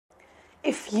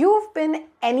If you've been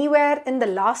anywhere in the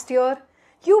last year,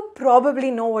 you probably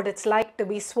know what it's like to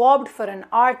be swabbed for an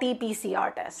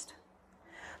RT-PCR test.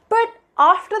 But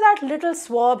after that little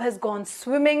swab has gone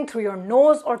swimming through your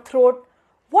nose or throat,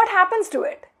 what happens to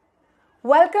it?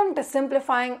 Welcome to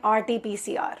Simplifying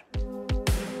RT-PCR.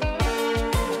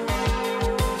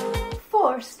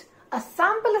 First, a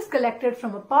sample is collected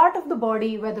from a part of the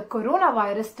body where the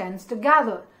coronavirus tends to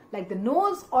gather, like the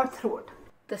nose or throat.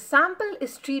 The sample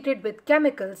is treated with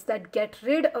chemicals that get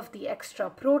rid of the extra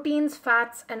proteins,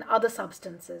 fats, and other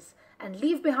substances and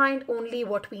leave behind only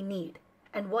what we need.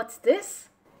 And what's this?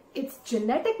 It's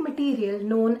genetic material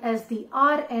known as the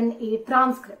RNA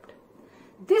transcript.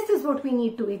 This is what we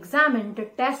need to examine to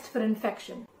test for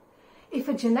infection. If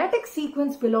a genetic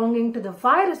sequence belonging to the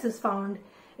virus is found,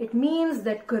 it means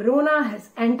that corona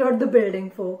has entered the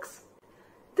building, folks.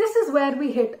 This is where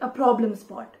we hit a problem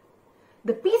spot.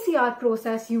 The PCR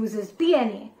process uses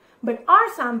DNA, but our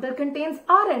sample contains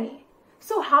RNA.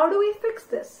 So how do we fix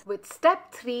this? With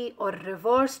step 3 or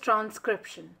reverse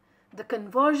transcription, the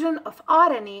conversion of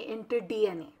RNA into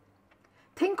DNA.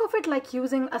 Think of it like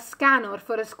using a scanner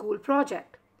for a school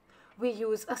project. We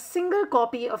use a single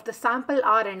copy of the sample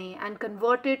RNA and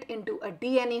convert it into a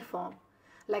DNA form,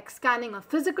 like scanning a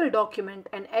physical document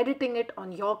and editing it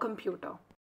on your computer.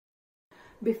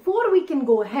 Before we can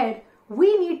go ahead,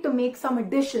 we need to make some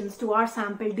additions to our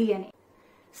sample DNA.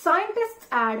 Scientists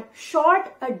add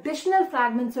short additional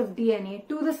fragments of DNA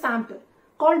to the sample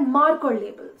called marker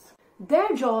labels.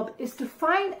 Their job is to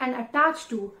find and attach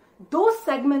to those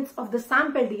segments of the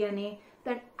sample DNA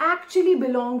that actually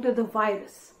belong to the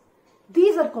virus.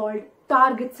 These are called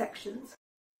target sections.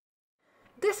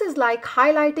 This is like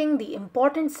highlighting the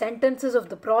important sentences of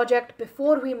the project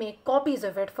before we make copies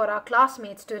of it for our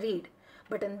classmates to read.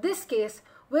 But in this case,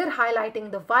 we're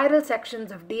highlighting the viral sections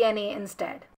of DNA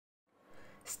instead.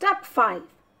 Step 5.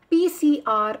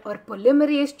 PCR or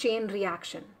polymerase chain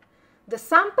reaction. The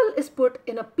sample is put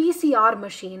in a PCR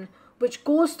machine which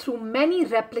goes through many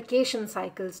replication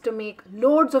cycles to make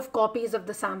loads of copies of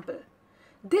the sample.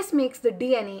 This makes the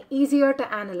DNA easier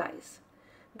to analyze.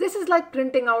 This is like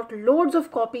printing out loads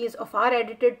of copies of our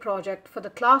edited project for the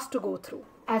class to go through.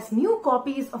 As new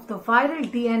copies of the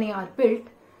viral DNA are built,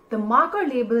 the marker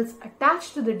labels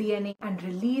attach to the DNA and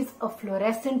release a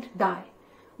fluorescent dye,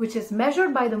 which is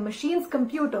measured by the machine's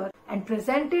computer and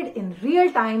presented in real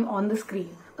time on the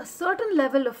screen. A certain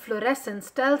level of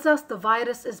fluorescence tells us the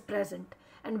virus is present,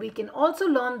 and we can also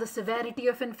learn the severity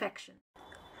of infection.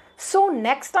 So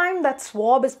next time that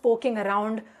swab is poking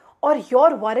around or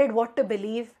you're worried what to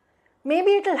believe,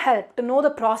 maybe it'll help to know the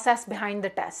process behind the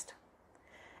test.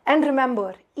 And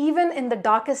remember, even in the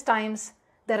darkest times,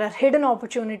 there are hidden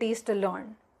opportunities to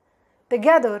learn.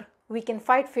 Together, we can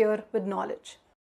fight fear with knowledge.